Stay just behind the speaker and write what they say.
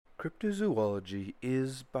Cryptozoology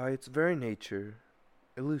is, by its very nature,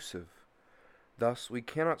 elusive. Thus, we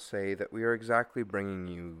cannot say that we are exactly bringing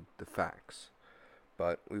you the facts,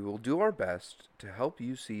 but we will do our best to help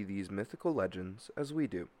you see these mythical legends as we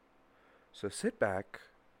do. So sit back,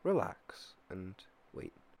 relax, and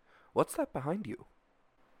wait. What's that behind you?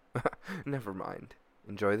 Never mind.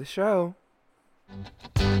 Enjoy the show.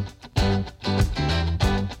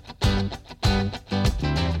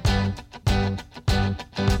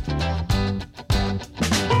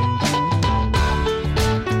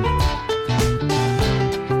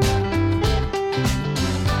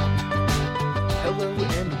 Hello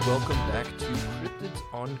and welcome back to Cryptids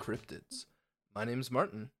on Cryptids. My name's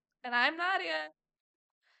Martin. And I'm Nadia.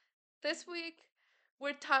 This week,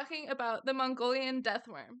 we're talking about the Mongolian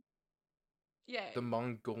deathworm. Yay. The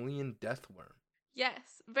Mongolian deathworm.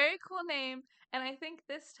 Yes, very cool name, and I think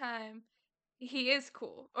this time he is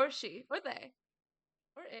cool. Or she, or they,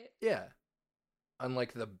 or it. Yeah.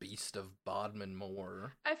 Unlike the beast of Bodmin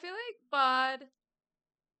Moor. I feel like Bod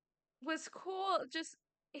was cool, just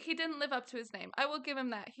he didn't live up to his name. I will give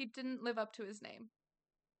him that. He didn't live up to his name.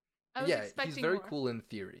 I was Yeah, expecting he's very more. cool in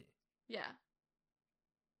theory. Yeah.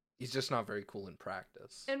 He's just not very cool in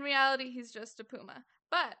practice. In reality, he's just a puma.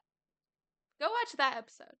 But go watch that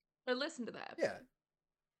episode or listen to that episode.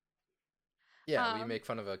 Yeah, we make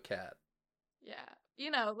fun of a cat. Yeah.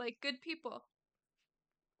 Like good people.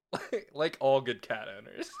 Like all good cat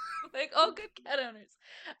owners. Like all good cat owners.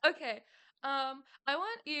 Okay. I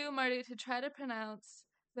want you, Marty, to try to pronounce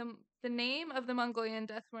the name of the Mongolian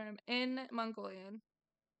deathworm in Mongolian.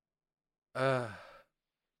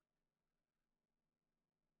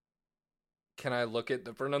 Can I look at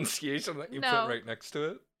the pronunciation that you No. put right next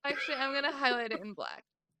to it? Actually, I'm gonna highlight it in black.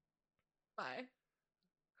 Bye.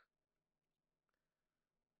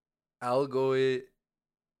 Algoi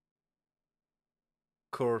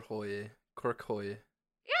Korhoy.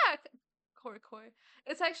 Yeah, Korkoi.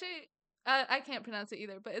 It's actually I can't pronounce it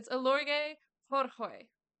either, but it's Alorge Korhoi.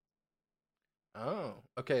 Oh,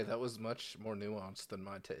 okay, that was much more nuanced than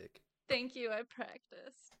my take. Thank you, I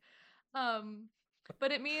practiced.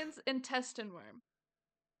 But it means intestine worm,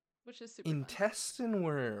 which is super fun. Intestine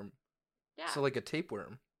worm. Yeah. So like a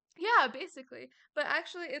tapeworm. Yeah, basically. But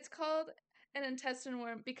actually, it's called an intestine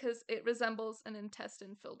worm because it resembles an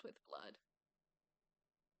intestine filled with blood.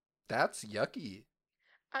 That's yucky.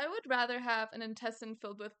 I would rather have an intestine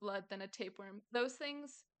filled with blood than a tapeworm. Those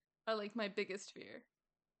things are like my biggest fear.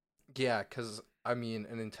 Yeah, because, I mean,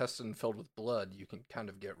 an intestine filled with blood you can kind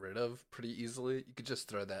of get rid of pretty easily. You could just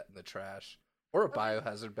throw that in the trash. Or a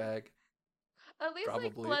biohazard bag. At least, Probably.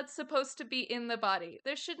 like, blood's supposed to be in the body.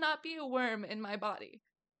 There should not be a worm in my body.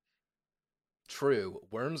 True.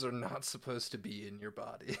 Worms are not supposed to be in your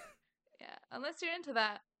body. Yeah, unless you're into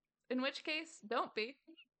that. In which case, don't be.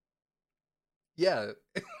 Yeah,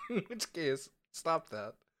 in which case, stop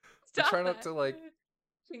that. Stop we try not that. to, like...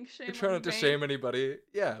 Kink shame We try not to vain. shame anybody.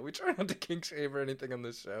 Yeah, we try not to kink shame or anything on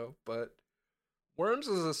this show, but... Worms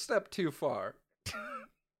is a step too far.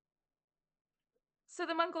 So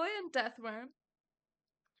the Mongolian deathworm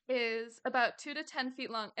is about 2 to 10 feet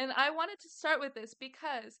long. And I wanted to start with this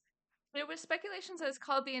because there were speculations that it's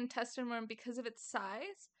called the intestine worm because of its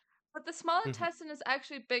size, but the small intestine is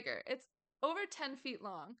actually bigger. It's over 10 feet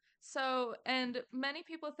long. So, and many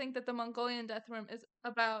people think that the Mongolian deathworm is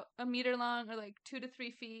about a meter long or like 2 to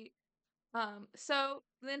 3 feet. So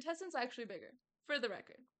the intestine's actually bigger, for the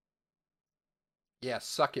record. Yeah,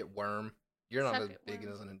 suck it, worm. You're not Suck as it, big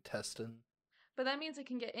worm. as an intestine. But that means it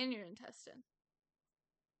can get in your intestine.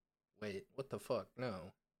 Wait, what the fuck?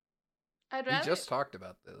 No. I'd We rather just talked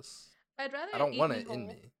about this. I'd rather I don't eat want me it in whole.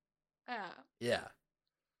 me. Yeah. Yeah.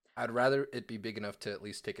 I'd rather it be big enough to at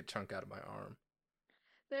least take a chunk out of my arm.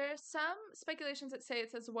 There are some speculations that say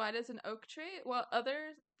it's as wide as an oak tree, while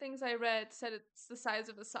other things I read said it's the size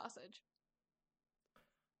of a sausage.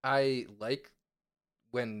 I like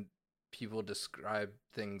when people describe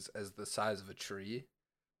things as the size of a tree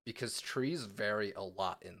because trees vary a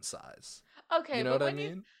lot in size. Okay, You know but what I when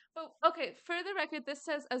mean? okay, for the record, this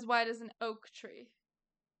says as wide as an oak tree.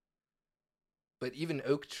 But even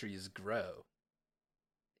oak trees grow.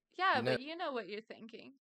 Yeah, You know, but you know what you're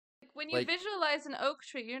thinking. Like, when you like, visualize an oak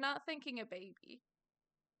tree, you're not thinking a baby.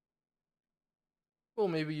 well,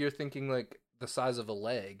 maybe you're thinking like the size of a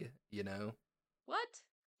leg, you know? What?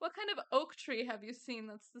 What kind of oak tree have you seen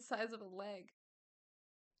that's the size of a leg?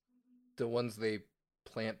 The ones they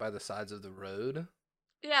plant by the sides of the road.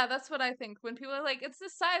 Yeah, that's what I think. When people are like, it's the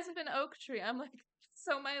size of an oak tree, I'm like,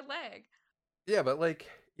 so my leg. Yeah, but like,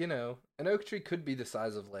 you know, an oak tree could be the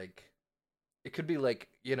size of like, it could be like,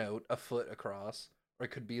 you know, a foot across, or it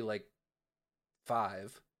could be like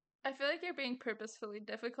 5. I feel like you're being purposefully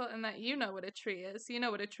difficult in that you know what a tree is, you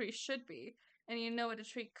know what a tree should be, and you know what a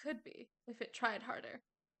tree could be if it tried harder.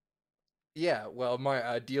 Yeah, well, my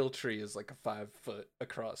ideal tree is like a 5 foot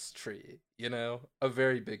across tree, you know? A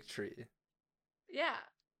very big tree. Yeah.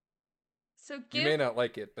 So You give may not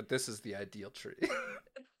like it, but this is the ideal tree.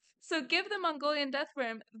 so give the Mongolian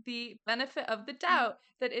deathworm the benefit of the doubt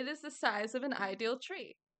that it is the size of an ideal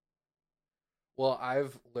tree. Well,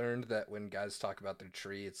 I've learned that when guys talk about their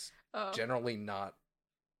tree, it's Oh, generally not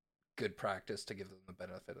good practice to give them the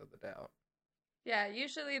benefit of the doubt. yeah,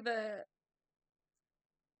 usually the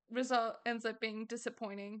result ends up being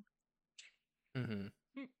disappointing. Mm-hmm.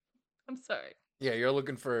 I'm sorry. Yeah, you're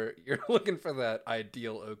looking for that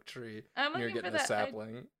ideal oak tree, I'm and you're looking for getting a that.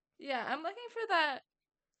 sapling. Yeah, I'm looking for that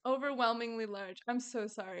overwhelmingly large. I'm so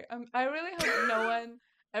sorry. I really hope no one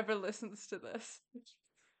ever listens to this.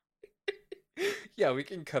 Yeah, we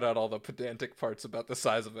can cut out all the pedantic parts about the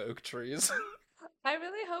size of oak trees. I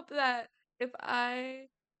really hope that if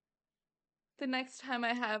the next time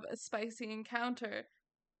I have a spicy encounter,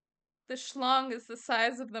 the schlong is the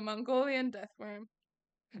size of the Mongolian deathworm.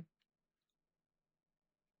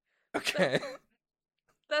 That, Okay.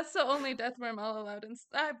 that's the only deathworm I'll allow.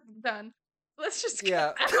 I'm done. Let's just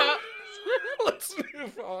get Yeah. out. Let's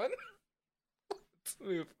move on. Let's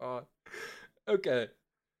move on. Okay.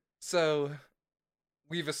 So,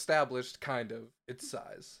 we've established kind of its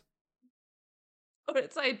size. Or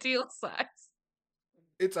its ideal size.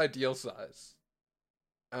 Its ideal size.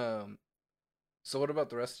 Um, so what about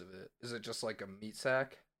the rest of it? Is it just like a meat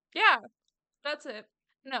sack? Yeah, that's it.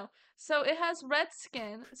 No. So it has red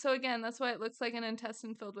skin. So again, that's why it looks like an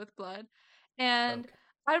intestine filled with blood. And Okay.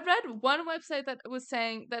 I read one website that was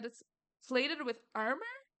saying that it's plated with armor.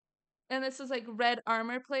 And this is like red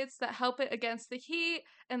armor plates that help it against the heat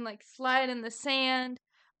and like slide in the sand.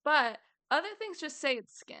 But other things just say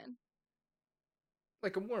it's skin.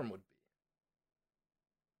 Like a worm would be.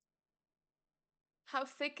 How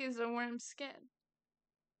thick is a worm's skin?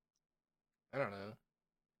 I don't know.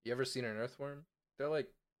 You ever seen an earthworm? They're like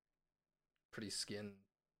pretty skin.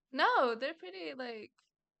 No, they're pretty like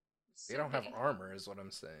They don't have soupy. armor, is what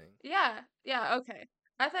I'm saying. Yeah, yeah, okay.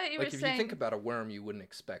 I thought you were Like, if you think saying about a worm, you wouldn't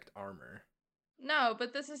expect armor. no,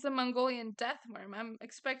 but this is the Mongolian death worm. I'm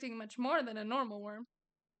expecting much more than a normal worm.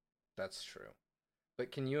 That's true.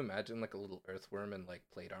 But can you imagine like a little earthworm in like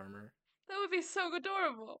plate armor? That would be so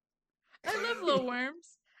adorable. I love little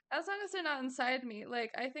worms. As long as they're not inside me.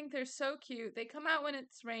 Like, I think they're so cute. They come out when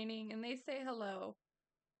it's raining and they say hello.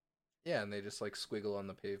 Yeah, and they just like squiggle on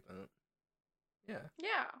the pavement. Yeah,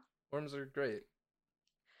 Yeah. worms are great.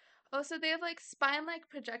 Also, they have like spine like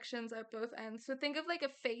projections at both ends. So think of like a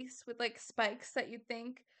face with like spikes that you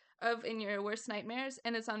think of in your worst nightmares,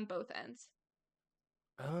 and it's on both ends.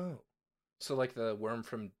 Oh, so like the worm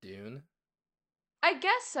from Dune? I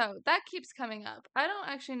guess so. That keeps coming up. I don't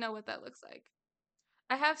actually know what that looks like.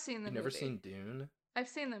 I have seen the You've never movie. seen Dune, I've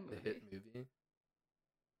seen the the hit movie. movie?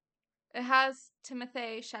 It has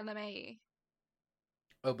Timothée Chalamet.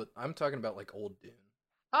 Oh, but I'm talking about like old Dune.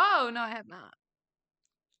 Oh, no, I have not.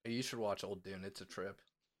 You should watch old Dune. It's a trip.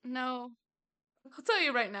 No. I'll tell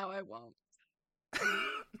you right now, I won't.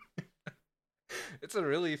 It's a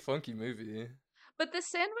really funky movie. But the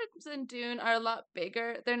sandworms in Dune are a lot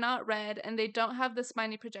bigger. They're not red, and they don't have the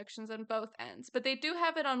spiny projections on both ends. But they do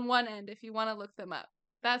have it on one end if you want to look them up.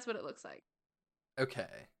 That's what it looks like.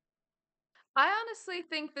 Okay. I honestly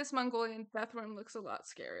think this Mongolian deathworm looks a lot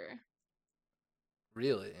scarier.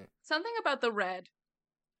 Really? Something about the red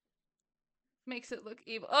makes it look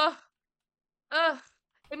evil. Ugh. Ugh.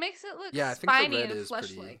 It makes it look Yeah, I think the spiny red and is flesh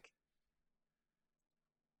pretty. like.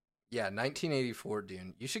 Yeah, 1984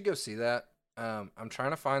 Dune. You should go see that. I'm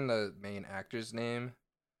trying to find the main actor's name.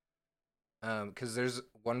 Because there's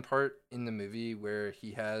one part in the movie where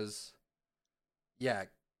he has, yeah,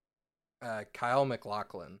 Kyle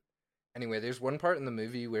MacLachlan. Anyway, there's one part in the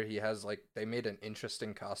movie where he has like they made an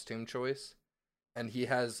interesting costume choice, and he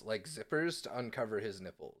has like zippers to uncover his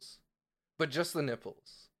nipples, but just the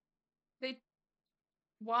nipples. They.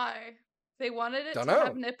 Why? They wanted it Don't to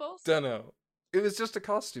have know. nipples? Don't know. It was just a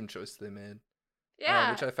costume choice they made, which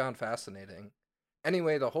Yeah. I found fascinating.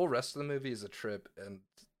 Anyway, the whole rest of the movie is a trip and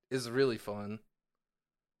is really fun,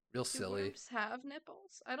 real Do silly. worms have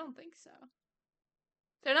nipples? I don't think so.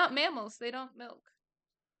 They're not mammals. They don't milk.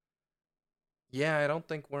 Yeah, I don't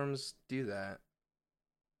think worms do that.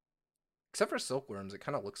 Except for silkworms, it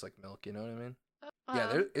kind of looks like milk. You know what I mean?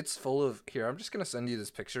 Yeah, it's full of. Here, I'm just gonna send you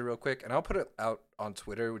this picture real quick, and I'll put it out on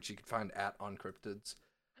Twitter, which you can find at OnCryptids.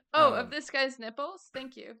 Oh, of this guy's nipples?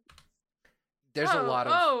 Thank you. There's a Oh, lot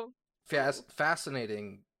of oh.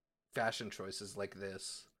 fascinating fashion choices like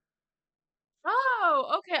this.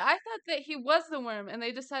 Oh, okay. I thought that he was the worm and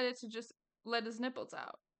they decided to just let his nipples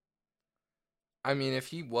out. I mean, if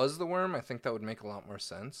he was the worm, I think that would make a lot more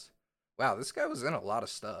sense. Wow, this guy was in a lot of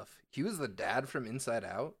stuff. He was the dad from Inside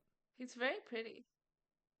Out. He's very pretty.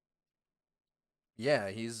 Yeah,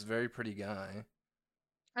 he's a very pretty guy.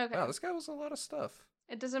 Wow, Okay. this guy was a lot of stuff.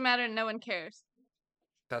 It doesn't matter. No one cares.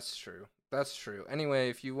 That's true. That's true. Anyway,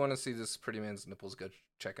 if you want to see this pretty man's nipples, go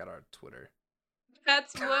check out our Twitter.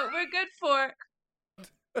 That's what we're good for.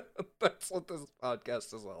 That's what this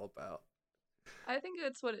podcast is all about. I think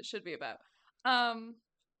that's what it should be about.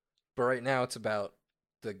 But right now, it's about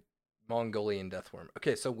the Mongolian deathworm.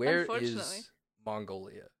 Okay, so where Unfortunately. is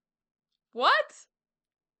Mongolia? What?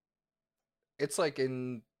 It's like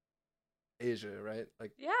in Asia, right?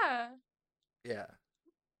 Like, Yeah. yeah,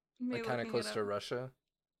 Me like kind of looking it close up. to Russia.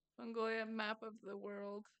 Mongolia map of the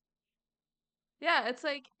world. Yeah, it's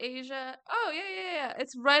like Asia. Oh, yeah.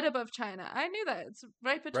 It's right above China. I knew that. It's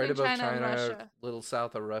right Right between above China and China, Russia. little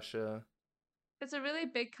south of Russia. It's a really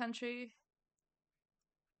big country.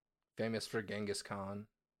 Famous for Genghis Khan.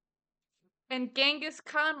 And Genghis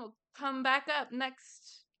Khan will come back up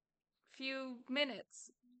next few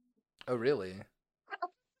minutes. Oh, really?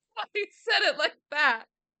 He said it like that.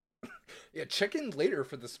 Yeah, check in later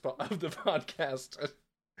for the spot of the podcast to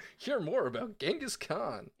hear more about Genghis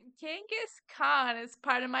Khan. Genghis Khan is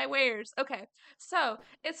part of my wares. Okay, so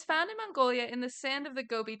it's found in Mongolia in the sand of the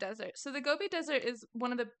Gobi Desert. So the Gobi Desert is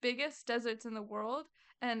one of the biggest deserts in the world,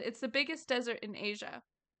 and it's the biggest desert in Asia.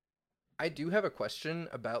 I do have a question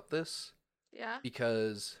about this Yeah?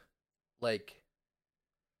 because, like,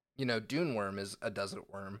 Dune worm is a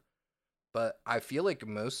desert worm, but I feel like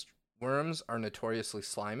most worms are notoriously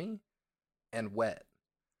slimy and wet.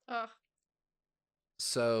 Ugh.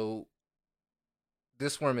 So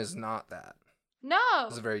this worm is not that. It's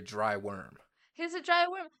a No! very dry worm. He's a dry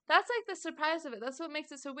worm. That's like the surprise of it. That's what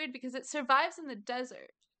makes it so weird because it survives in the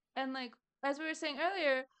desert. And like, as we were saying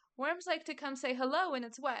earlier, worms like to come say hello when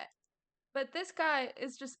it's wet. But this guy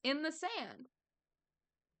is just in the sand.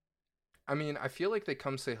 I mean, I feel like they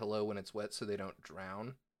come say hello when it's wet so they don't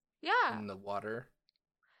drown Yeah. in the water.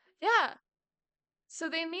 Yeah. So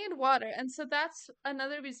they need water, and so that's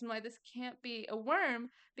another reason why this can't be a worm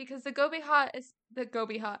because the Gobi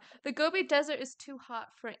Desert is too hot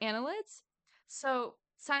for annelids. So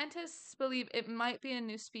scientists believe it might be a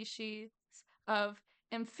new species of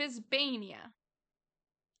Amphisbaenia,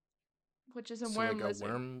 which is a So like worm a lizard.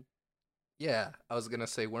 worm. Yeah, I was gonna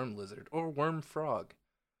say worm lizard or worm frog,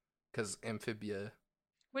 because amphibia.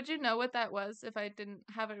 Would you know what that was if I didn't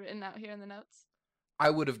have it written out here in the notes? I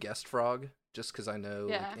would have guessed frog just because I know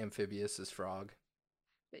like Yeah, amphibious is frog.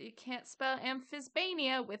 but you can't spell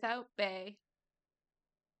Amphisbaenia without bay.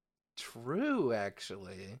 True,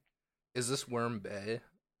 actually. Is this worm bay?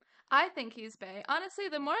 I think he's bay. Honestly,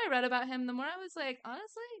 the more I read about him, the more I was like,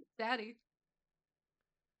 honestly, daddy.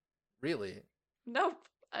 Really? Nope.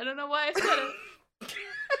 I don't know why I said it.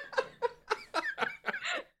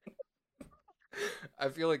 I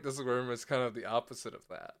feel like this worm is kind of the opposite of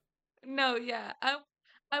that. No, yeah.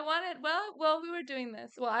 I wanted well, we were doing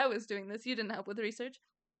this. Well, I was doing this. You didn't help with research.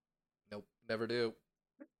 Nope, never do.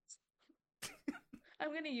 I'm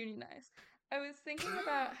going to unionize. I was thinking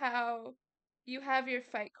about how you have your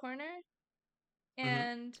fight corner Hmm.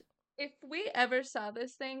 and if we ever saw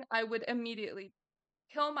this thing, I would immediately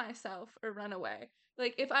kill myself or run away.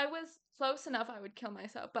 Like if I was close enough, I would kill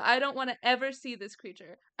myself, but I don't want to ever see this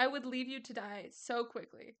creature. I would leave you to die so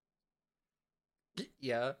quickly.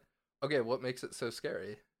 Yeah. Okay, what makes it so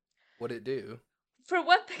scary? What'd it do? For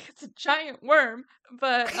one thing, it's a giant worm,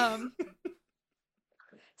 but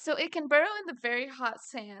so it can burrow in the very hot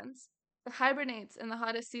sands. It hibernates in the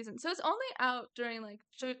hottest season. So it's only out during like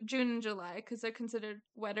June and July because they're considered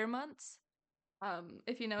wetter months.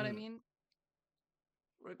 If you know what I Hmm. mean.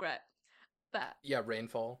 Regret that. Yeah,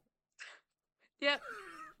 rainfall. Yep.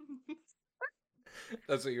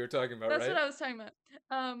 That's what you were talking about, That's right? what I was talking about.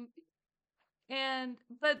 Um,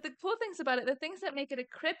 but the cool things about it, the things that make it a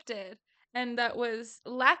cryptid and that was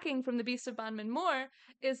lacking from the Beast of Bon Moor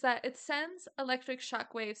is that it sends electric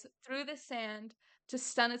shockwaves through the sand to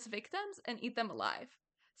stun its victims and eat them alive.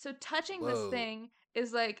 So touching this Whoa. thing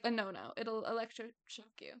is like a no-no. It'll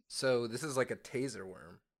electroshock you. So this is like a taser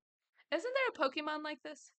worm. Isn't there a Pokemon like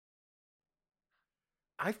this?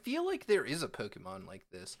 I feel like there is a Pokemon like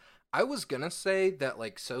this. I was gonna say that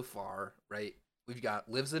like so far, right? We've got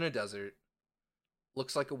lives in a desert,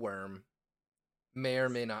 looks like a worm, may or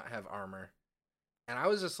may not have armor. And I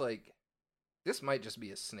was just like, this might just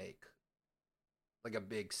be a snake. Like a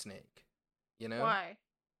big snake. You know? Why?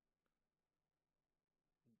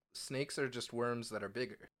 Snakes are just worms that are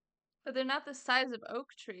bigger. But they're not the size of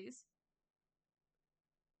oak trees.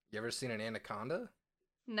 You ever seen an anaconda?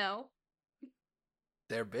 No.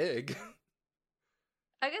 They're big.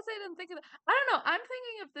 I guess I didn't think of that. I don't know. I'm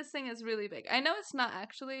thinking if this thing is really big. I know it's not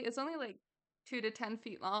actually. It's only like 2 to 10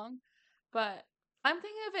 feet long, but I'm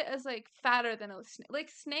thinking of it as like fatter than a snake. Like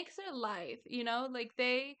snakes are lithe, you know. Like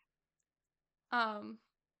um,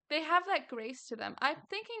 they have that grace to them. I'm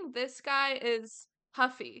thinking this guy is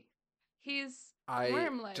puffy. He's I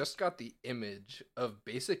worm-like. just got the image of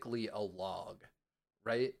basically a log,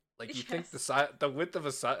 right? Like you think Yes. the width of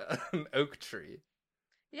an oak tree,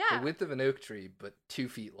 the Yeah. width of an oak tree, but 2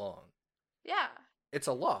 feet long. Yeah. It's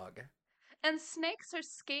a log. And snakes are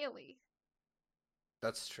scaly.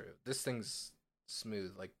 That's true. This thing's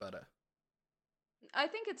smooth like butter. I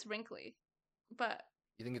think it's wrinkly, but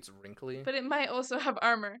You think it's wrinkly? it might also have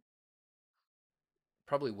armor.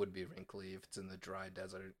 Probably would be wrinkly if it's in the dry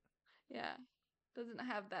desert. Yeah. Doesn't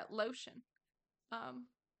have that lotion. Um,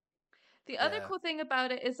 the other Yeah, cool thing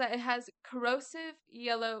about it is that it has corrosive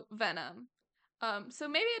yellow venom. So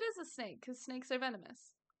maybe it is a snake because snakes are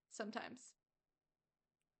venomous sometimes.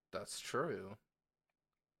 that's true.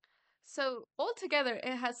 So altogether,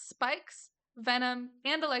 it has spikes, venom,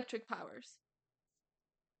 and electric powers.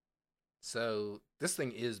 So this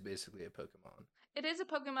thing is basically a Pokemon. It is a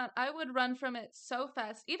Pokemon. I would run from it so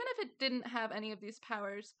fast, even if it didn't have any of these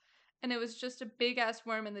powers and it was just a big ass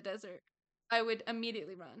worm in the desert. I would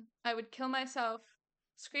immediately run. I would kill myself,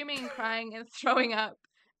 screaming and crying and throwing up,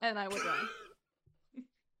 and I would run.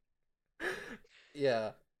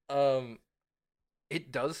 Yeah.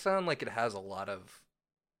 It does sound like it has a lot of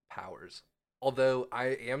powers. Although I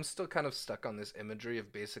am still kind of stuck on this imagery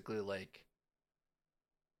of basically like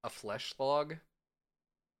a flesh log,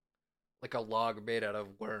 like a log made out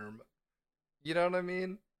of worm. You know what I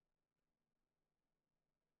mean?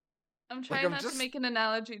 I'm Like trying I'm not to just make an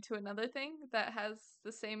analogy to another thing that has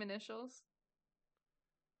the same initials.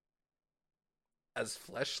 as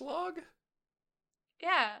flesh log,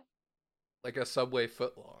 Yeah, like a subway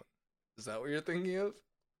foot long. Is that what you're thinking of?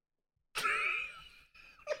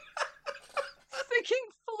 thinking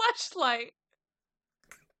flashlight.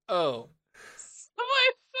 Oh.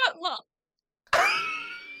 My footlong.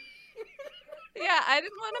 Yeah, I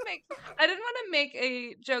didn't want to make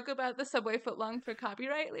a joke about the subway footlong for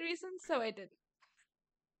copyright reasons, so I didn't.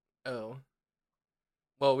 Oh.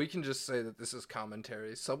 Well, we can just say that this is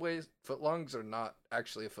commentary. Subway footlongs are not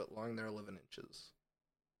actually a foot long, they're 11 inches.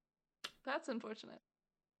 That's unfortunate.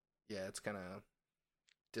 Yeah, it's kind of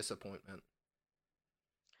disappointment.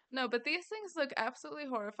 No, but these things look absolutely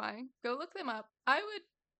horrifying. Go look them up.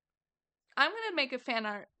 I'm gonna make a fan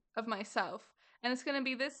art of myself, and it's gonna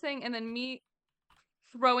be this thing and then me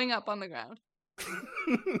throwing up on the ground.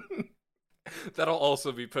 That'll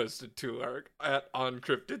also be posted to our at on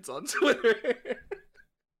cryptids on Twitter.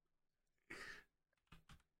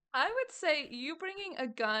 I would say you bringing a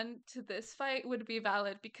gun to this fight would be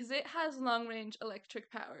valid because it has long range electric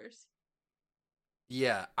powers.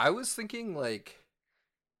 Yeah, I was thinking like,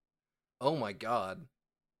 oh my god.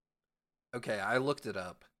 Okay, I looked it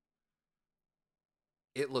up.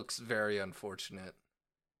 It looks very unfortunate.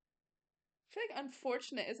 I feel like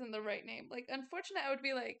unfortunate isn't the right name. Like unfortunate, I would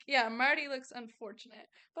be like, yeah, Marty looks unfortunate,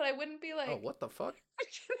 but I wouldn't be Oh, like. what the fuck?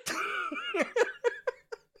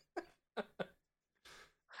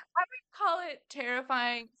 I would call it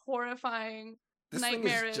terrifying, horrifying, This thing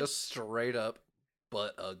is nightmarish. just straight up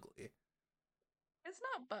butt ugly. It's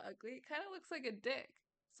not butt ugly. It kind of looks like a dick.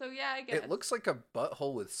 So yeah, I It guess looks like a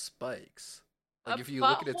butthole with spikes. a Like if you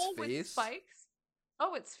look at its butthole with face, spikes.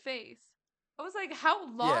 Oh, its face. I was like, how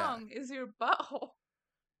yeah, long is your butthole?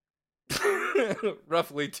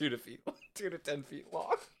 roughly 2 to 10 feet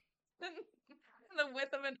long. The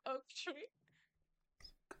width of an oak tree.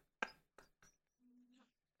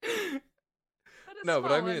 But a No,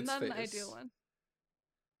 but small I mean one, its not an face. ideal one.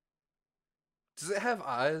 Does it have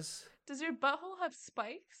eyes? Does your butthole have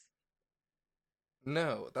spikes?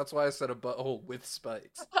 No, that's why I said a butthole with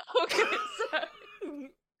spikes. Okay,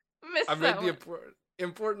 sorry. I Missed made that the one.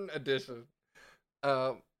 important addition.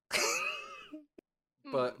 Um,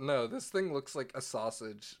 but Hmm. no, this thing looks like a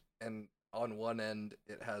sausage, and on one end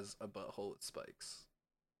it has a butthole with spikes,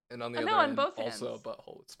 and on the No, other on end both also a ends.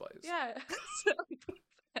 butthole with spikes. Yeah, so on both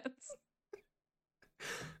ends.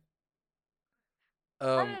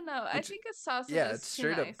 I don't know. I Which think a sausage yeah, is it's too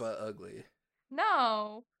straight up nice. butt ugly.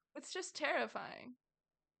 No, it's just terrifying.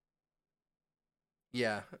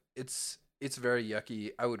 Yeah, it's very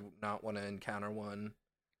yucky. I would not want to encounter one.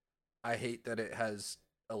 I hate that it has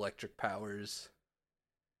electric powers.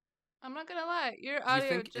 I'm not gonna lie. Your Do you audio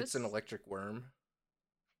think it's just an electric worm?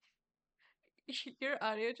 Your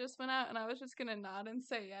audio just went out, and I was just gonna nod and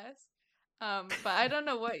say yes. But I don't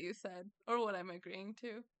know what you said or what I'm agreeing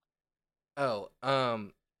to. Oh,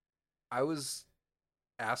 I was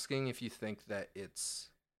asking if you think that it's.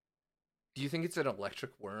 Do you think it's an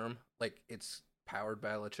electric worm? Like it's powered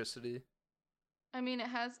by electricity? I mean, it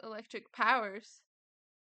has electric powers.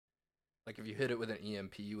 Like if you hit it with an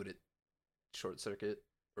EMP, would it short circuit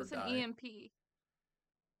or What's an die? EMP?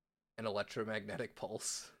 An electromagnetic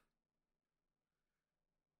pulse.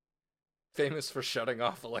 Famous for shutting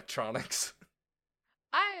off electronics.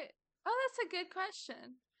 That's a good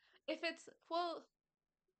question. If it's, well,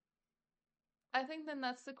 I think then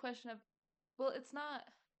that's the question of, well, it's not.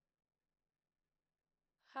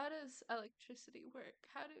 How does electricity work?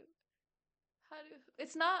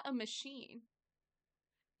 It's not a machine.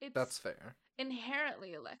 That's It's fair.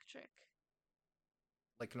 inherently electric.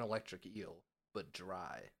 Like an electric eel, but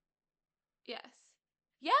dry. Yes.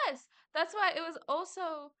 Yes! That's why it was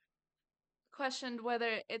also questioned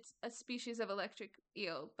whether it's a species of electric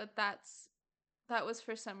eel, but that was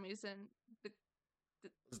for some reason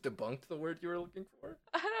Is debunked the word you were looking for?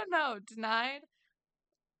 I don't know, denied,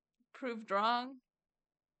 proved wrong,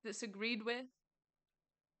 disagreed with.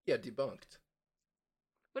 Yeah, debunked.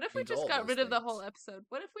 What if we Means just all got those rid of the things. whole episode?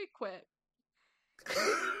 What if we quit?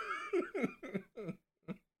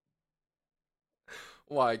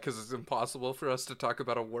 Why? Because it's impossible for us to talk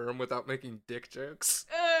about a worm without making dick jokes.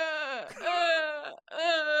 Uh, uh,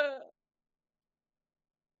 uh.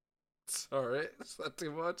 Sorry, is that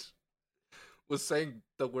too much? Was saying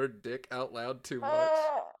the word dick out loud too much?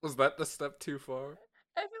 Was that the step too far?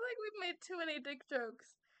 I feel like we've made too many dick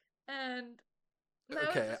jokes, and now it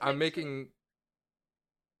Okay, just I'm makes me.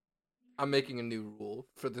 making a new rule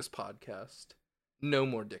for this podcast. No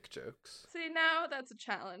more dick jokes. See, now that's a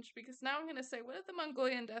challenge because now I'm gonna say, what if the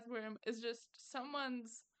Mongolian death worm is just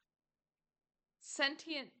someone's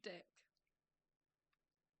sentient dick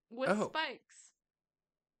with Oh, spikes?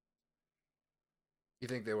 you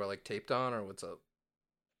think they were like taped on or what's up?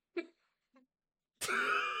 I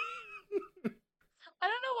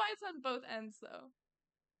don't know why it's on both ends though.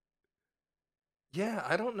 Yeah,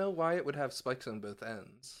 I don't know why it would have spikes on both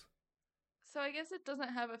ends. So I guess it doesn't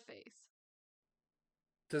have a face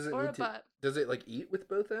Does it or a need to? butt. Does it like eat with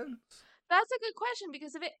both ends? That's a good question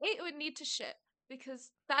because if it ate, it would need to shit because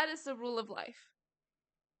that is the rule of life.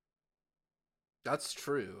 That's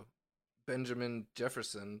true. Benjamin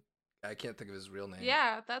Jefferson, I can't think of his real name.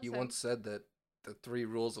 Yeah, He that's him. once said that the 3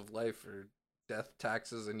 rules of life are death,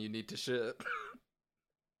 taxes, and you need to shit.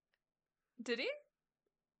 Did he?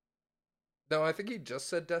 No, I think he just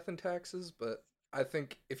said death and taxes, but I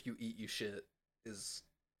think if you eat, you shit is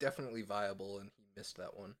definitely viable, and he missed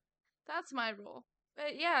that one. That's my rule.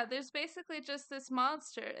 But yeah, there's basically just this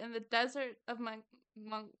monster in the desert of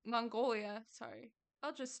Mongolia. Sorry.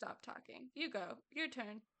 I'll just stop talking. You go. Your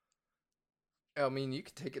turn. I mean, you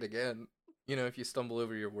could take it again. You know, if you stumble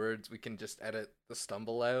over your words, we can just edit the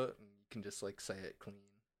stumble out, and you can just like say it clean.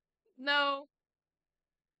 No.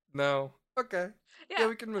 No. Okay. Yeah, Yeah.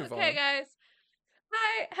 we can move Okay, on. guys.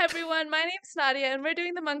 Hi, everyone. My name's Nadia, and we're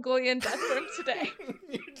doing the Mongolian death worm today.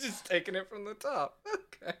 You're just taking it from the top.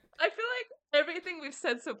 Okay. I feel like everything we've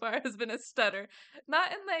said so far has been a stutter.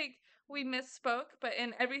 Not in like we misspoke, but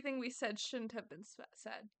in everything we said shouldn't have been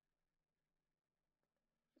said.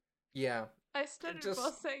 Yeah. I stuttered Just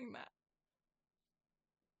while saying that.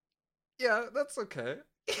 yeah, that's okay.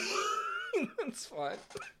 That's fine.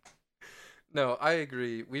 No, I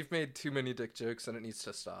agree. We've made too many dick jokes and it needs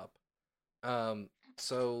to stop.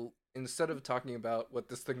 So instead of talking about what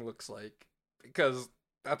this thing looks like, because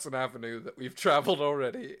that's an avenue that we've traveled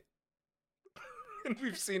already, and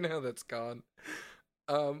we've seen how that's gone.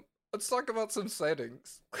 Let's talk about some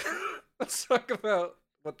sightings. Let's talk about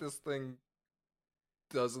what this thing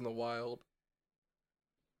does in the wild.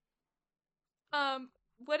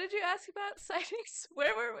 What did you ask about sightings?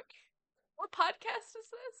 Where were we? What podcast is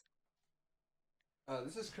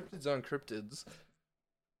this? This is Cryptids on Cryptids.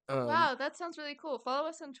 Wow, that sounds really cool. Follow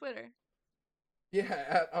us on Twitter. Yeah,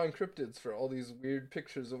 at on Cryptids for all these weird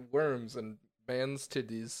pictures of worms and man's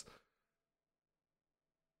titties.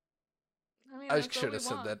 I mean, I that's all should we have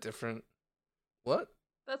said want. that different. What?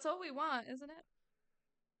 That's all we want, isn't it?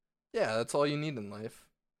 Yeah, that's all you need in life.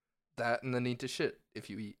 That and the need to shit if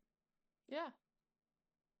you eat. Yeah.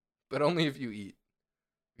 But only if you eat.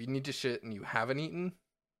 If you need to shit and you haven't eaten,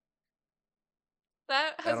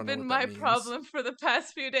 That I has don't know been what my that means. problem for the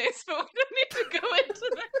past few days, but we don't need to go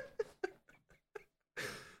into that.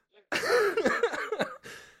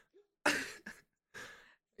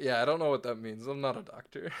 Yeah, I don't know what that means. I'm not a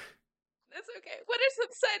doctor. It's okay. What are some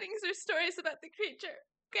sightings or stories about the creature?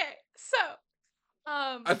 Okay, so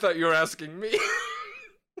I thought you were asking me.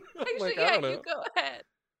 I'm Actually, like, I yeah, don't you know. go ahead.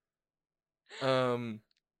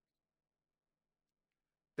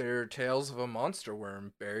 They're tales of a monster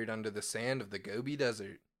worm buried under the sand of the Gobi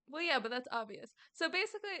Desert. Well, yeah, but that's obvious. So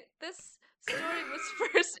basically, this story was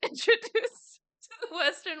first introduced to the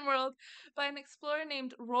Western world by an explorer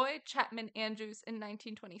named Roy Chapman Andrews in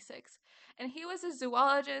 1926. And he was a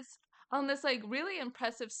zoologist on this like really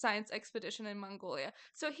impressive science expedition in Mongolia.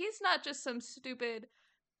 So he's not just some stupid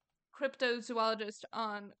cryptozoologist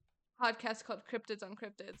on a podcast called Cryptids on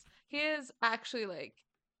Cryptids. He is actually like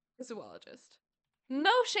a zoologist.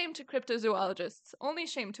 No shame to cryptozoologists, only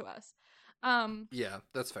shame to us. Yeah,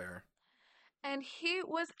 that's fair. And he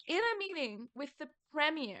was in a meeting with the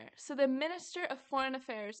premier, so the minister of foreign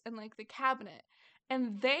affairs and like the cabinet,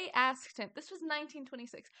 and they asked him, this was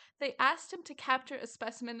 1926, they asked him to capture a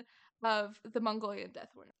specimen of the Mongolian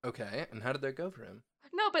death worm. Okay, and how did that go for him?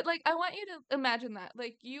 No, but like I want you to imagine that,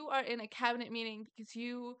 like you are in a cabinet meeting because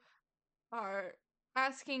you are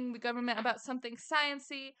asking the government about something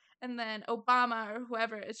sciency, and then Obama or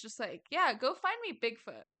whoever is just like, yeah, go find me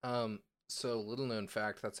Bigfoot. So little known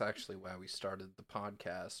fact, that's actually why we started the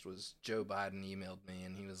podcast, was Joe Biden emailed me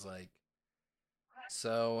and he was like,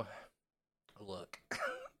 so, look,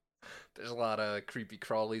 there's a lot of creepy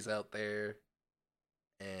crawlies out there,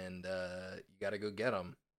 and you gotta go get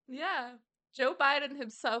them. Yeah, Joe Biden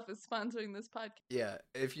himself is sponsoring this podcast. Yeah,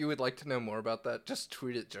 if you would like to know more about that, just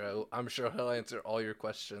tweet at Joe. I'm sure he'll answer all your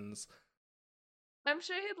questions. I'm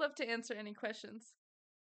sure he'd love to answer any questions.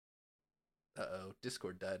 Uh-oh,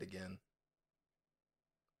 Discord died again.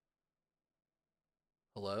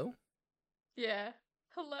 Hello? Yeah.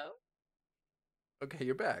 Hello? Okay,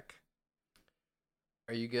 you're back.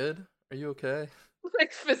 Are you good? Are you okay?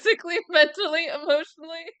 Like physically, mentally,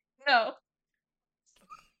 emotionally? No.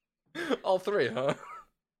 All three, huh?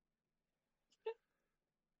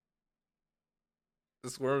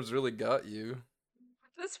 This worm's really got you.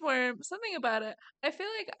 This worm, something about it. I feel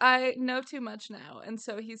like I know too much now, and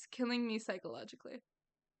so he's killing me psychologically.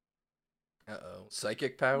 Uh-oh.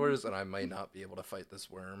 Psychic powers, and I might not be able to fight this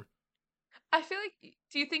worm. I feel like,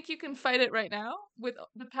 do you think you can fight it right now with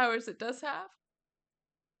the powers it does have?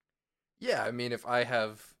 Yeah, I mean, if I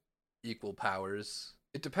have equal powers,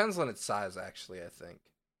 it depends on its size, actually, I think.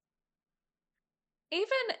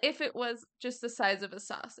 Even if it was just the size of a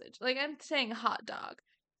sausage, like I'm saying hot dog,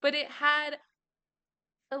 but it had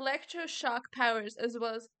electroshock powers as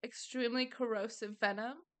well as extremely corrosive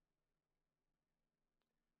venom.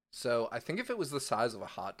 So I think if it was the size of a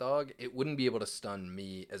hot dog, it wouldn't be able to stun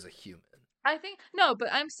me as a human. I think, no, but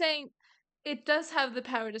I'm saying it does have the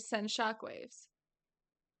power to send shockwaves.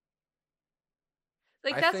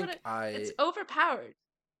 Like I that's what think it's overpowered.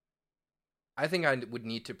 I think I would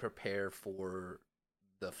need to prepare for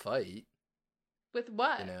the fight, With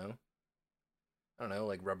what? you know? I don't know,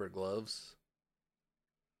 like rubber gloves.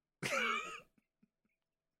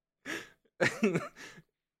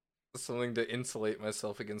 Something to insulate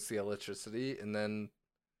myself against the electricity, and then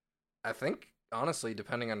I think honestly,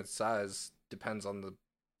 depending on its size, depends on the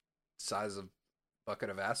size of bucket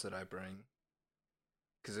of acid I bring.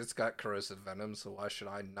 Because it's got corrosive venom, so why should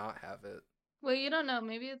I not have it? Well, you don't know.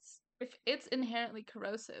 Maybe it's if it's inherently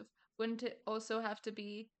corrosive, wouldn't it also have to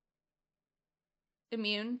be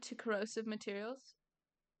immune to corrosive materials?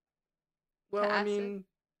 To Well, I acid? mean,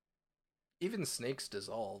 even snakes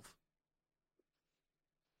dissolve.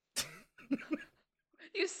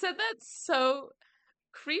 You said that so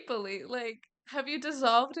creepily. Like, have you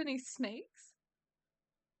dissolved any snakes?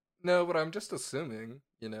 No, but I'm just assuming,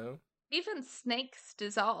 you know? Even snakes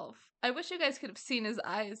dissolve. I wish you guys could have seen his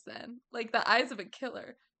eyes then. Like the eyes of a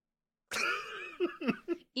killer.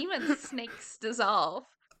 Even snakes dissolve.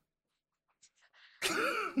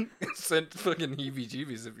 Sent fucking heebie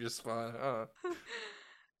jeebies if you're spine, huh?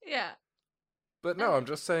 Yeah. But no, I'm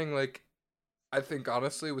just saying, like, I think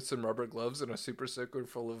honestly, with some rubber gloves and a super soaker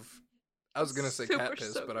full of. I was gonna say Super cat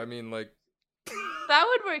piss, but soaker. I mean, like. That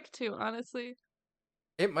would work too, honestly.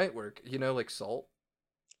 It might work. You know, like salt?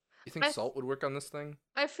 You think I salt would work on this thing?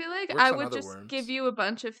 I feel like It I works on would other just give worms. you a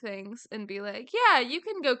bunch of things and be like, yeah, you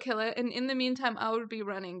can go kill it. And in the meantime, I would be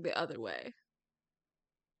running the other way.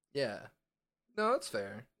 Yeah. No, that's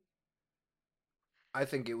fair. I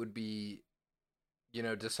think it would be,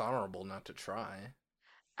 dishonorable not to try.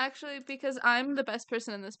 Actually, because I'm the best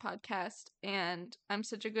person in this podcast and I'm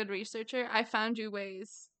such a good researcher, I found you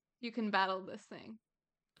ways you can battle this thing.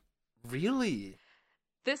 Really?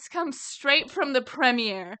 This comes straight from the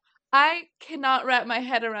premier. I cannot wrap my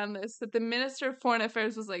head around this that the Minister of Foreign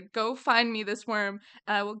Affairs was like, go find me this worm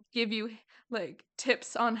and I will give you like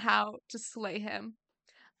tips on how to slay him.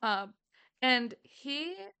 Um, And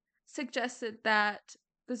he suggested that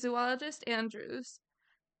the zoologist Andrews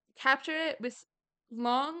capture it with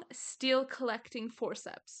long steel collecting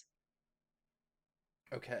forceps.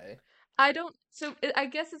 Okay. I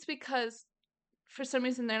guess it's because for some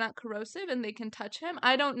reason they're not corrosive and they can touch him.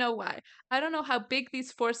 I don't know why. I don't know how big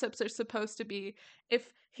these forceps are supposed to be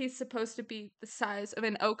if he's supposed to be the size of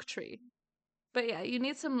an oak tree. But yeah, you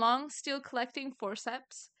need some long steel collecting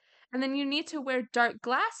forceps. And then you need to wear dark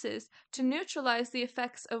glasses to neutralize the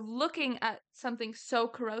effects of looking at something so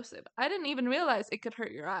corrosive. I didn't even realize it could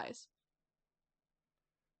hurt your eyes.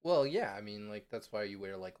 Well, yeah, I mean, like that's why you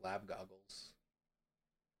wear like lab goggles,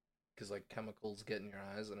 because like chemicals get in your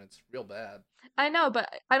eyes and it's real bad. I know, but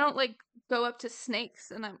I don't like go up to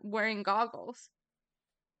snakes and I'm wearing goggles.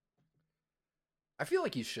 I feel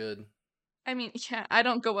like you should. I mean, yeah, I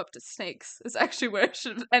don't go up to snakes. Is actually where I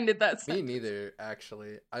should have ended that Me sentence. neither,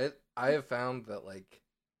 actually. I have found that like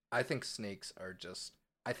I think snakes are just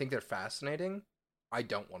I think they're fascinating. I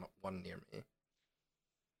don't want one near me.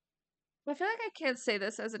 I feel like I can't say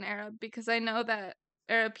this as an Arab because I know that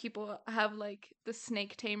Arab people have like the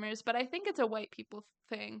snake tamers, but I think it's a white people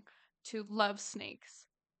thing to love snakes.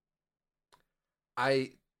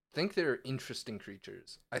 I think they're interesting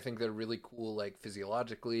creatures. I think they're really cool like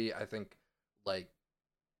physiologically. I think like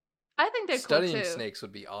I think they're cool studying too. snakes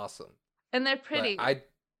would be awesome, And they're but pretty. I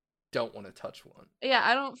don't want to touch one. Yeah,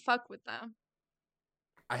 I don't fuck with them.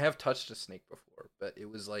 I have touched a snake before, but it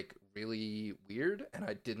was like really weird and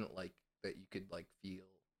I didn't like that you could like feel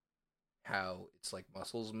how its like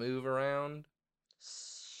muscles move around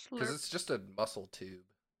cuz Slurp. it's just a muscle tube.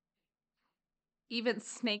 Even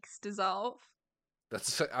snakes dissolve.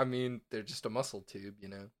 That's I mean, they're just a muscle tube, you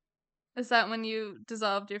know. Is that when you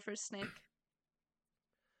dissolved your first snake?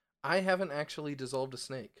 I haven't actually dissolved a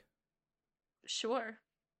snake. Sure.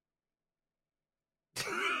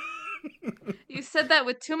 You said that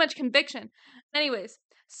with too much conviction. Anyways,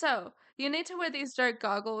 so you need to wear these dark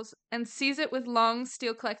goggles and seize it with long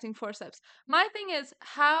steel collecting forceps. My thing is,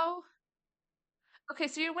 how. Okay,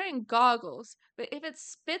 so you're wearing goggles, but if it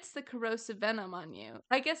spits the corrosive venom on you,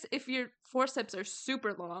 I guess if your forceps are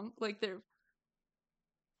super long, like they're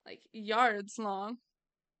like yards long.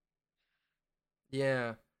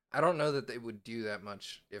 Yeah, I don't know that they would do that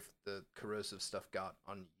much if the corrosive stuff got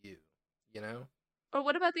on you, you know? Or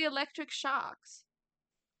what about the electric shocks?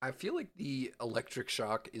 I feel like the electric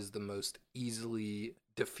shock is the most easily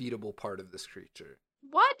defeatable part of this creature.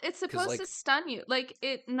 What? It's Cuz supposed to like, stun you. Like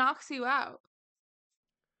it knocks you out.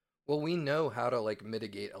 well, we know how to like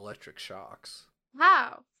mitigate electric shocks.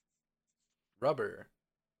 How? Rubber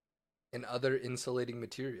and other insulating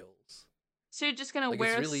materials. So you're just gonna Like it's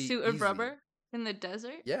wear a really suit of easy. rubber in the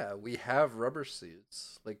desert? Yeah, we have rubber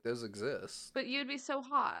suits. Like those exist. But you'd be so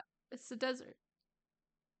hot. It's the desert.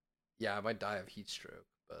 Yeah, I might die of heat stroke,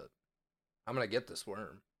 but I'm going to get this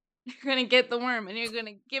worm. You're gonna get the worm and you're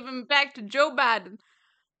gonna give him back to Joe Biden.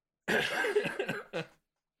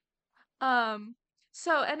 Um,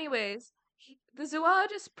 so anyways, the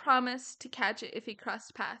zoologist promised to catch it if he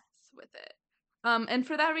crossed paths with it. And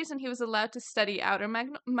for that reason, he was allowed to study outer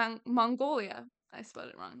Mongolia. I spelled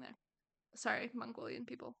it wrong there. Sorry, Mongolian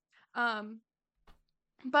people. Um,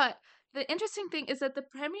 but the interesting thing is that the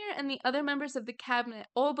premier and the other members of the cabinet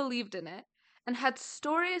all believed in it and had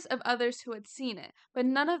stories of others who had seen it, but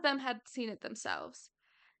none of them had seen it themselves.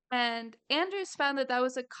 And Andrews found that that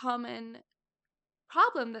was a common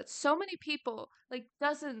problem that so many people, like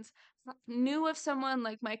dozens, knew of someone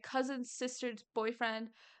like my cousin's sister's boyfriend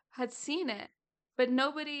had seen it, but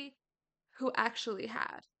nobody who actually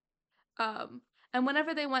had. Um, and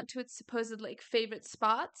whenever they went to its supposed like favorite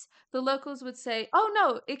spots, the locals would say, "Oh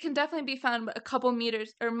no, it can definitely be found a couple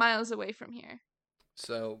meters or miles away from here."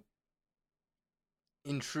 So,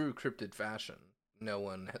 in true cryptid fashion, no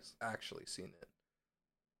one has actually seen it.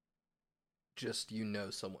 Just you know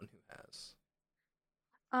someone who has.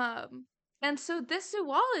 Um, and so this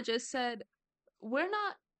zoologist said, "We're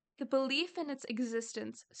not the belief in its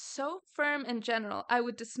existence so firm in general, I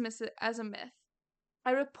would dismiss it as a myth.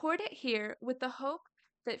 I report it here with the hope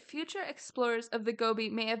that future explorers of the Gobi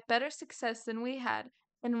may have better success than we had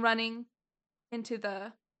in running into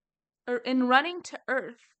the or in running to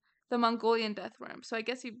Earth the Mongolian death worm." So I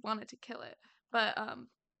guess he wanted to kill it. But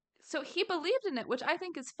so he believed in it, which I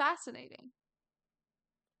think is fascinating.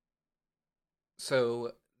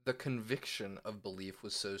 So, the conviction of belief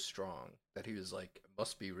was so strong that he was like, it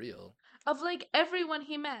must be real. Of like everyone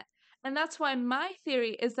he met. And that's why my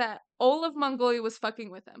theory is that all of Mongolia was fucking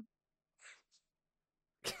with him.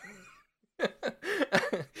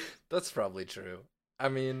 That's probably true. I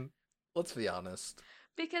mean, let's be honest.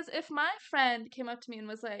 Because if my friend came up to me and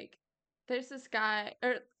was like, there's this guy,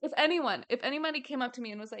 or if anybody came up to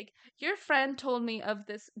me and was like, your friend told me of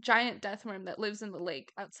this giant death worm that lives in the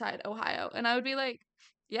lake outside Ohio, and I would be like,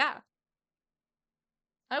 yeah,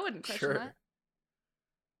 I wouldn't question that. Sure.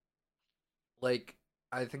 Like,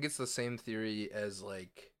 I think it's the same theory as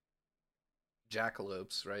like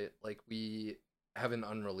jackalopes, right? Like we have an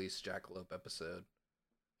unreleased jackalope episode.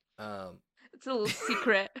 Um, It's a little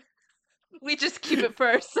secret. We just keep it for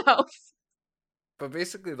ourselves. but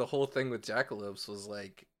basically the whole thing with jackalopes was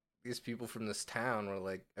like these people from this town were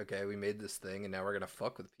like, okay, we made this thing and now we're gonna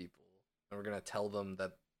fuck with people and we're gonna tell them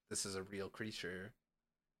that this is a real creature.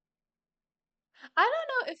 I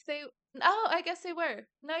don't know if they. Oh, I guess they were.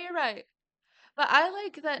 No, you're right. But I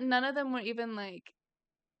like that none of them were even like.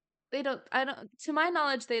 They don't. I don't. To my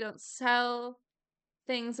knowledge, they don't sell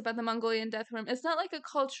things about the Mongolian death worm. It's not like a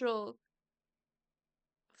cultural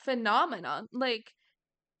phenomenon. Like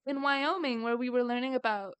in Wyoming, where we were learning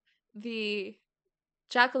about the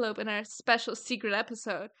jackalope in our special secret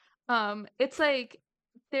episode, it's like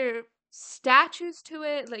there are statues to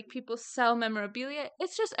it, like people sell memorabilia.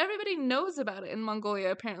 It's just everybody knows about it in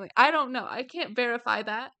Mongolia, apparently. I don't know. I can't verify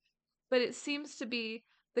that, but it seems to be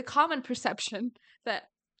the common perception that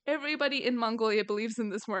everybody in Mongolia believes in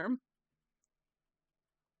this worm.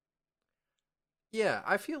 Yeah,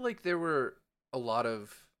 I feel like there were a lot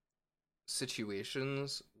of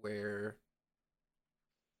situations where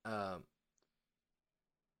um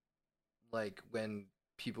like when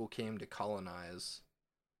people came to colonize,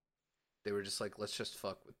 they were just like, let's just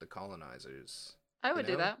fuck with the colonizers, I you would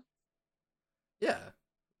do know? that. Yeah.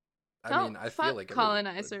 I Don't mean, I feel fuck like everyone would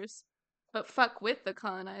colonizers, but fuck with the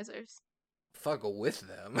colonizers. fuck with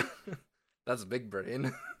them. That's big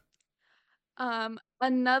brain.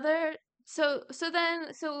 Another so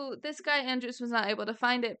this guy Andrews was not able to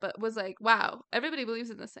find it, but was like, wow, everybody believes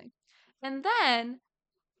in this thing. And then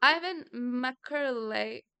Ivan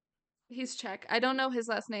Makerle, he's Czech. I don't know his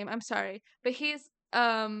last name. I'm sorry, but he's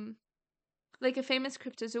like a famous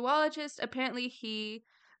cryptozoologist. Apparently, he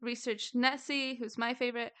researched Nessie, who's my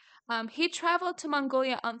favorite. He traveled to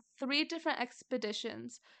Mongolia on 3 different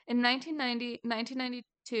expeditions in 1990,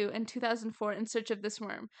 1992, and 2004 in search of this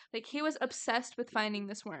worm. Like, he was obsessed with finding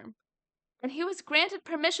this worm. And he was granted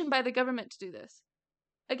permission by the government to do this.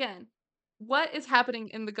 Again, what is happening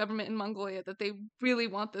in the government in Mongolia that they really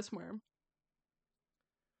want this worm?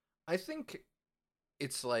 I think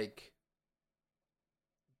it's like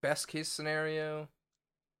best case scenario,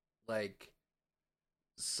 like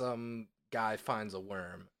some guy finds a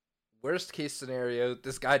worm. Worst case scenario,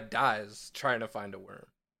 this guy dies trying to find a worm.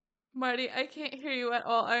 Marty, I can't hear you at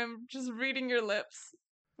all. I'm just reading your lips.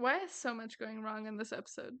 Why is so much going wrong in this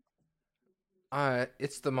episode?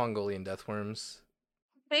 It's the Mongolian death worms.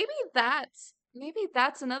 Maybe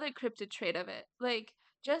that's another cryptid trait of it. Like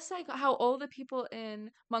just like how all the people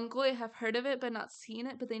in Mongolia have heard of it but not seen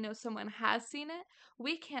it, but they know someone has seen it,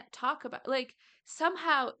 we can't talk about like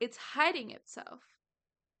somehow it's hiding itself.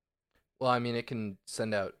 Well, I mean, it can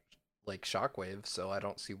send out like shockwaves, so I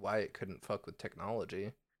don't see why it couldn't fuck with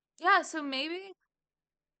technology. Yeah, so maybe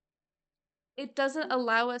it doesn't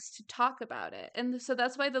allow us to talk about it. And so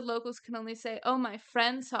that's why the locals can only say, "Oh, my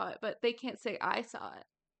friend saw it," but they can't say I saw it,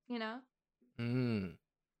 you know? Hmm.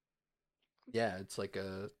 Yeah, it's like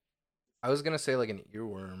a. I was gonna say like an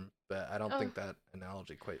earworm, but I don't Oh, think that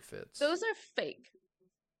analogy quite fits. those are fake.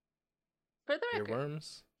 For the record.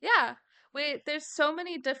 Earworms? Yeah. Wait, there's so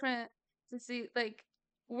many different disease like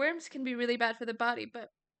worms can be really bad for the body,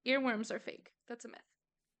 but earworms are fake. That's a myth.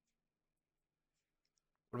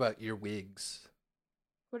 What about earwigs?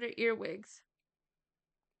 What are earwigs?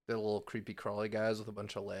 The little creepy crawly guys with a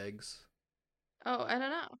bunch of legs. Oh, I don't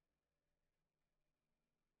know.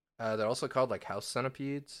 They're also called like house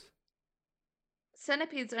centipedes.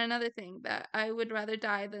 Centipedes are another thing that I would rather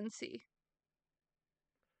die than see.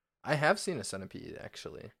 I have seen a centipede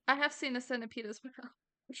actually. I have seen a centipede as well,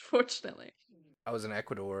 unfortunately. I was in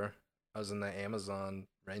Ecuador. I was in the Amazon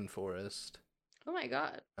rainforest. Oh my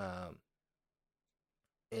god. Um,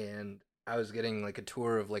 and I was getting like a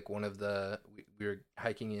tour of like one of the we were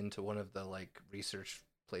hiking into one of the like research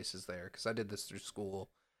places there because I did this through school.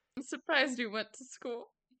 I'm surprised you went to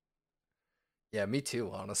school. Yeah, me too,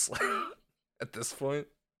 honestly. At this point.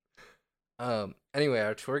 Anyway,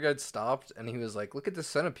 our tour guide stopped and he was like, "Look at this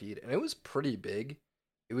centipede," and it was pretty big.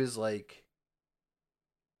 It was like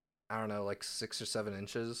I don't know, like 6 or 7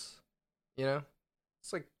 inches. You know,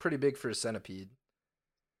 it's like pretty big for a centipede.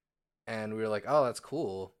 And we were like, "Oh, that's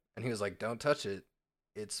cool." And he was like, "Don't touch it.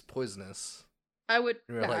 It's poisonous." I would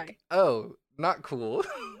And we were like, die. "Oh, not cool."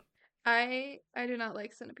 I do not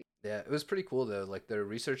like centipedes. Yeah, it was pretty cool though. Like the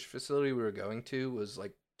research facility we were going to was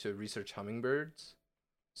like to research hummingbirds.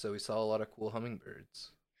 So we saw a lot of cool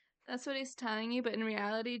hummingbirds. That's what he's telling you, but in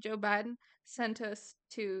reality, Joe Biden sent us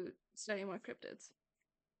to study more cryptids.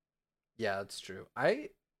 Yeah, that's true. I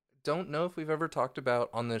don't know if we've ever talked about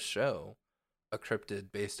on this show a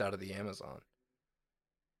cryptid based out of the Amazon.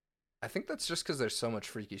 I think that's just because there's so much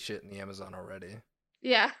freaky shit in the Amazon already.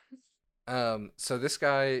 Yeah. So this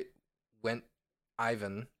guy went,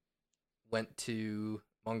 Ivan, went to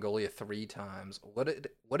Mongolia 3 times. What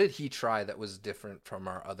did he try that was different from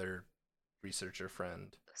our other researcher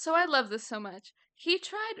friend? So I love this so much. He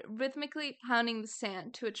tried rhythmically pounding the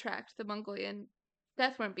sand to attract the Mongolian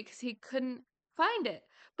deathworm because he couldn't find it.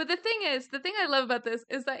 But the thing is, the thing I love about this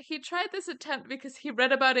is that he tried this attempt because he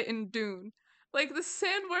read about it in Dune. Like the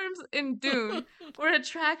sandworms in Dune were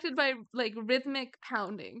attracted by like rhythmic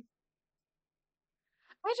pounding.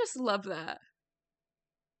 I just love that.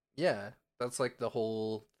 Yeah, that's like the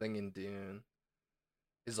whole thing in Dune.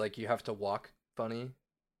 Is like you have to walk funny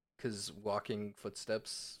because walking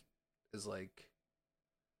footsteps is like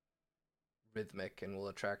rhythmic and will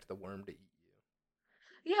attract the worm to eat you.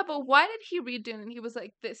 Yeah, but why did he read Dune and he was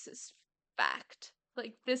like, this is fact.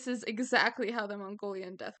 Like this is exactly how the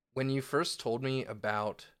Mongolian death. When you first told me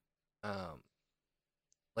about um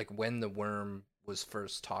like when the worm was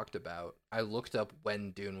first talked about, I looked up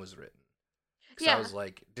when Dune was written. Because I Yeah, was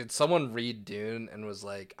like, did someone read Dune and was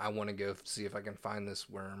like, I want to go see if I can find this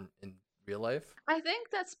worm in real life? I think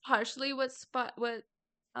that's partially what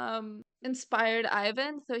inspired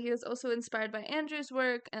Ivan. So he was also inspired by Andrew's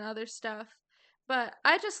work and other stuff. But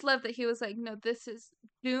I just love that he was like, no, this is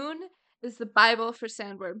Dune is the Bible for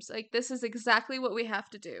sandworms. Like this is exactly what we have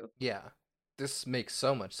to do. Yeah, this makes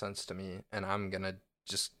so much sense to me, and I'm gonna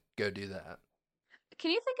just go do that.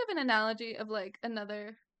 Can you think of an analogy of like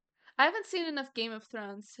another? I haven't seen enough Game of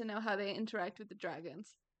Thrones to know how they interact with the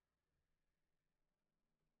dragons.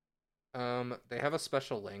 They have a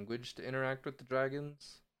special language to interact with the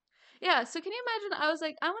dragons. Yeah, so can you imagine? I was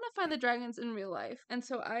like, I want to find the dragons in real life, and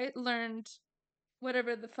so I learned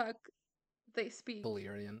whatever the fuck they speak.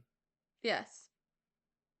 Valyrian. Yes.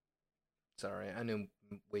 Sorry, I knew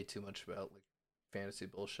way too much about like fantasy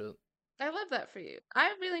bullshit. I love that for you.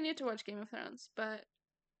 I really need to watch Game of Thrones, but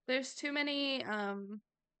there's too many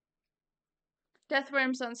death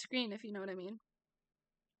worms on screen, if you know what I mean.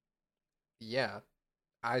 Yeah,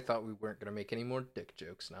 I thought we weren't gonna make any more dick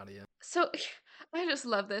jokes, Nadia. So I just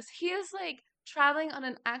love this. He is like traveling on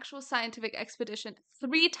an actual scientific expedition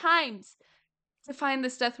 3 times to find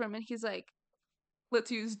this death worm, and he's like,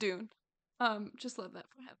 let's use Dune. Just love that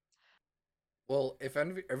for him. Well, if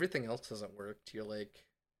everything else hasn't worked, you're like,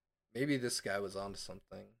 maybe this guy was onto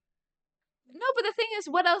something. No, but the thing is,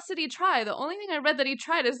 what else did he try? The only thing I read that he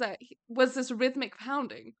tried is that was this rhythmic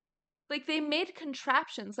pounding. Like they made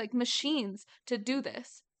contraptions, like machines, to do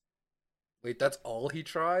this. Wait, that's all he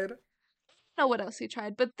tried? Know what else he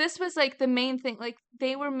tried, but this was like the main thing. Like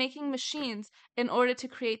they were making machines in order to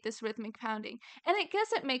create this rhythmic pounding. And I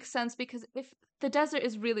guess it makes sense because if the desert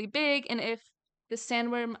is really big and if the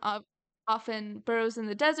sandworm often burrows in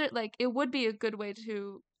the desert, like it would be a good way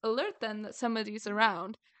to alert them that somebody's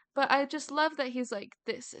around. But I just love that he's like,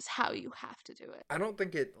 this is how you have to do it. I don't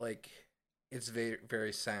think it's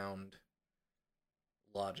very sound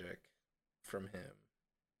logic from him.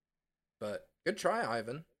 But good try,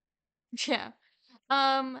 Ivan. Yeah.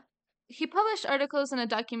 Um, he published articles in a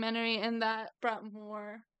documentary, and that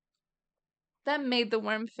made the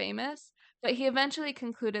worm famous. But he eventually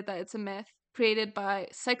concluded that it's a myth created by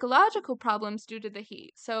psychological problems due to the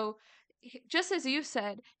heat. So, just as you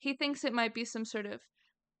said, he thinks it might be some sort of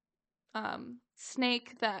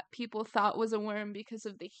snake that people thought was a worm because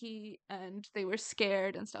of the heat, and they were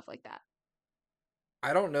scared and stuff like that.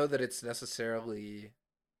 I don't know that it's necessarily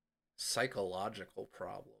psychological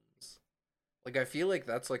problems. Like I feel like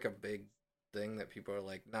that's like a big thing that people are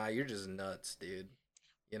like, "Nah, you're just nuts, dude."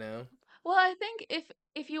 You know? Well, I think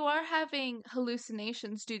if you are having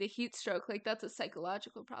hallucinations due to heat stroke, like that's a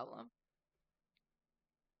psychological problem.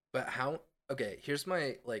 But how okay, here's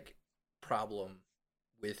my like problem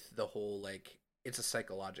with the whole like it's a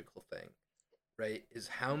psychological thing, right? Is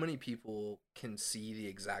how many people can see the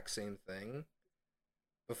exact same thing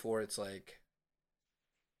before it's like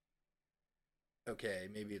okay,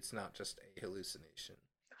 maybe it's not just a hallucination.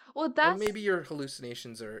 Well, Or that's maybe your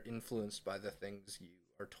hallucinations are influenced by the things you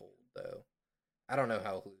are told, though. I don't know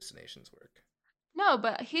how hallucinations work. no,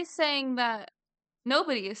 but he's saying that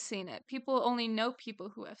nobody has seen it. People only know people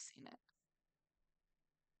who have seen it.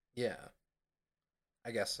 Yeah,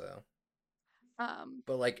 I guess so. Um,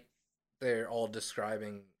 But like they're all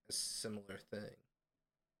describing a similar thing.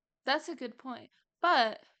 that's a good point.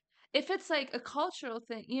 But if it's like a cultural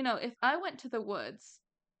thing, if I went to the woods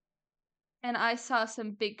and I saw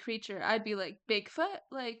some big creature, I'd be like, Bigfoot?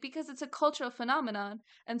 Like, because it's a cultural phenomenon.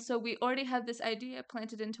 And so we already have this idea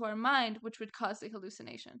planted into our mind, which would cause the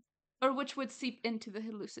hallucination, or which would seep into the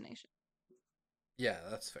hallucination. Yeah,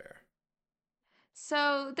 that's fair.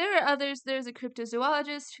 So there are others. There's a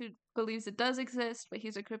cryptozoologist who believes it does exist, but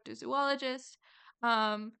he's a cryptozoologist.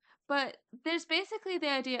 Um, but there's basically the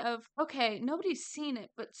idea of, okay, nobody's seen it,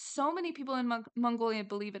 but so many people in Mongolia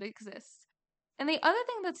believe it exists. And the other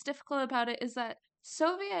thing that's difficult about it is that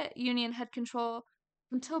Soviet Union had control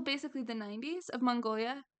until basically the 90s of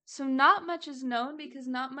Mongolia. So not much is known because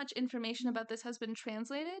not much information about this has been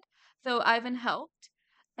translated, though Ivan helped.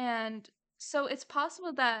 And so it's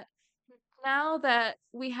possible that now that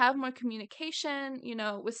we have more communication,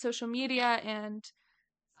 with social media and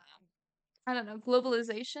I don't know,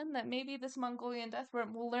 globalization, that maybe this Mongolian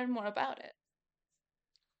deathworm will learn more about it.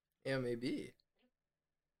 Yeah, maybe.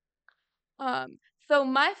 Um, so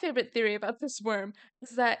my favorite theory about this worm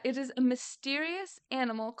is that it is a mysterious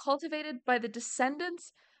animal cultivated by the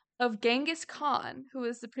descendants of Genghis Khan, who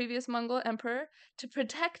was the previous Mongol emperor, to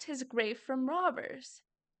protect his grave from robbers,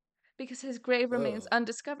 because his grave remains Whoa,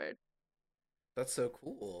 undiscovered. that's so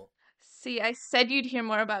cool. See, I said you'd hear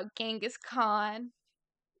more about Genghis Khan.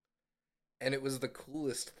 And it was the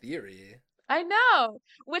coolest theory. I know,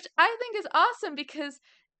 which I think is awesome because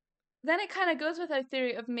then it kind of goes with our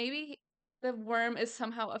theory of maybe the worm is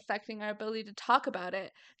somehow affecting our ability to talk about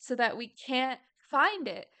it so that we can't find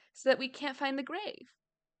it, so that we can't find the grave.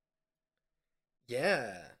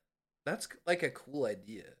 Yeah, that's like a cool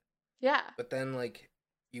idea. Yeah. But then, like,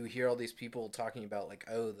 you hear all these people talking about, like,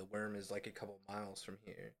 oh, the worm is like a couple miles from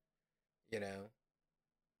here. You know?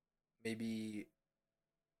 Maybe,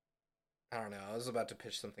 I don't know. I was about to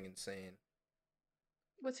pitch something insane.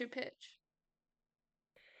 What's your pitch?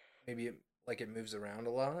 Maybe it moves around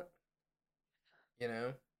a lot. You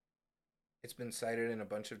know? It's been sighted in a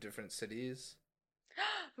bunch of different cities.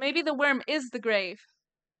 Maybe the worm is the grave.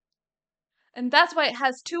 And that's why it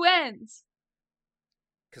has two ends.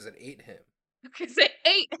 Because it ate him. Because it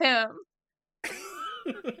ate him.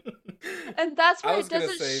 And that's I why was it gonna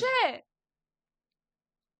doesn't say shit.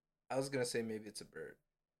 I was gonna say maybe it's a bird.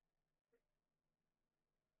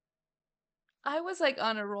 I was like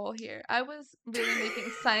on a roll here. I was really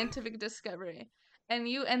making scientific discovery. And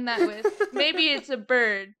you end that with maybe it's a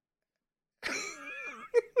bird.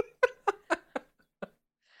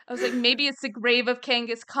 I was like, maybe it's the grave of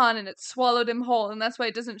Genghis Khan and it swallowed him whole, and that's why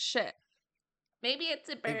it doesn't shit. Maybe it's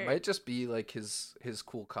a It bird. might just be like his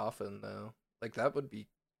cool coffin though. Like that would be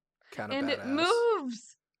kind of And it badass.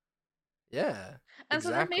 moves. Yeah, And so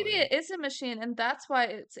then maybe exactly. it is a machine, and that's why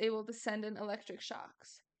it's able to send in electric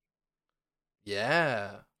shocks.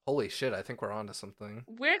 Yeah. Holy shit, I think we're onto something.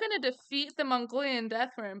 We're gonna defeat the Mongolian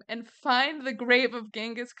deathworm and find the grave of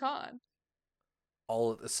Genghis Khan.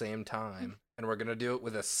 All at the same time. And we're gonna do it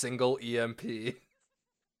with a single EMP.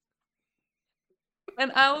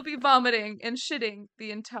 And I will be vomiting and shitting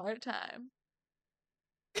the entire time.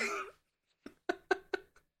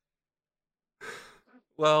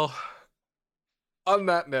 Well, on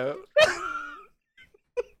that note,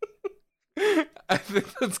 I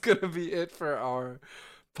think that's gonna be it for our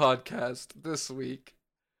podcast this week.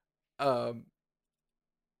 Um,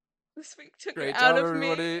 This week took it great out job, of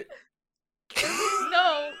me. everybody.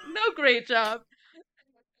 No great job.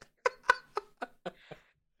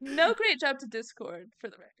 No great job to Discord, for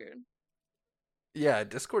the record. Yeah,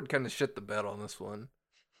 Discord kind of shit the bed on this one.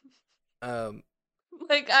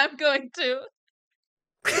 Like, I'm going to.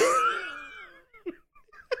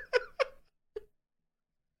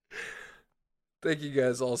 Thank you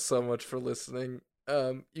guys all so much for listening.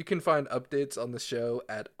 You can find updates on the show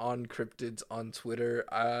at OnCryptids on Twitter.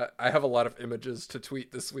 I have a lot of images to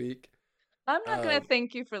tweet this week. I'm not going to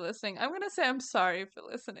thank you for listening. I'm going to say I'm sorry for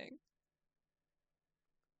listening.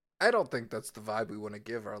 I don't think that's the vibe we want to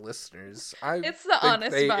give our listeners. It's the think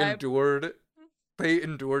honest they vibe. They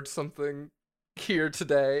endured something here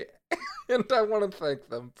today, and I want to thank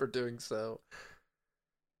them for doing so.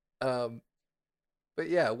 But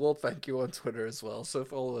yeah, we'll thank you on Twitter as well, so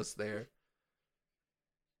follow us there.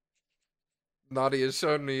 Nadia's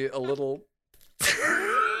shown me a little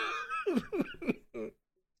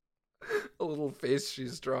a little face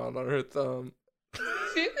she's drawn on her thumb.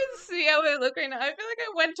 You can see how I look right now. I feel like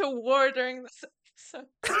I went to war during this episode.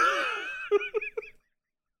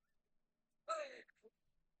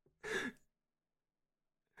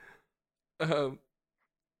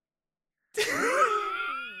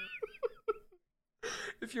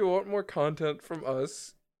 If you want more content from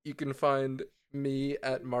us, you can find me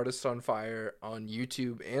at Martist on Fire on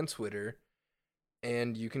YouTube and Twitter.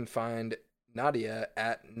 And you can find Nadia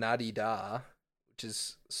at Nadida, which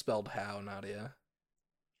is spelled how, Nadia?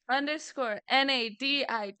 _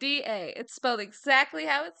 NADIDA. It's spelled exactly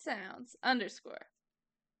how it sounds. _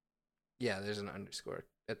 Yeah, there's an underscore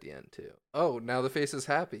at the end, too. Oh, now the face is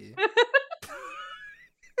happy.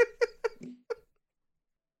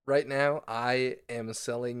 Right now, I am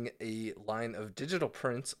selling a line of digital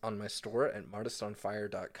prints on my store at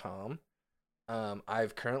martistonfire.com.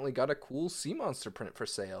 I've currently got a cool sea monster print for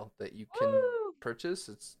sale that you can Woo! purchase.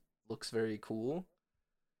 It looks very cool.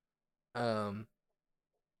 Or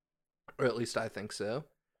at least I think so.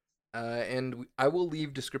 And I will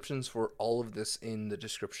leave descriptions for all of this in the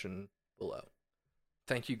description below.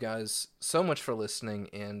 Thank you guys so much for listening,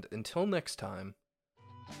 and until next time,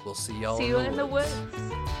 we'll see y'all See in you the in the woods.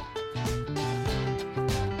 woods.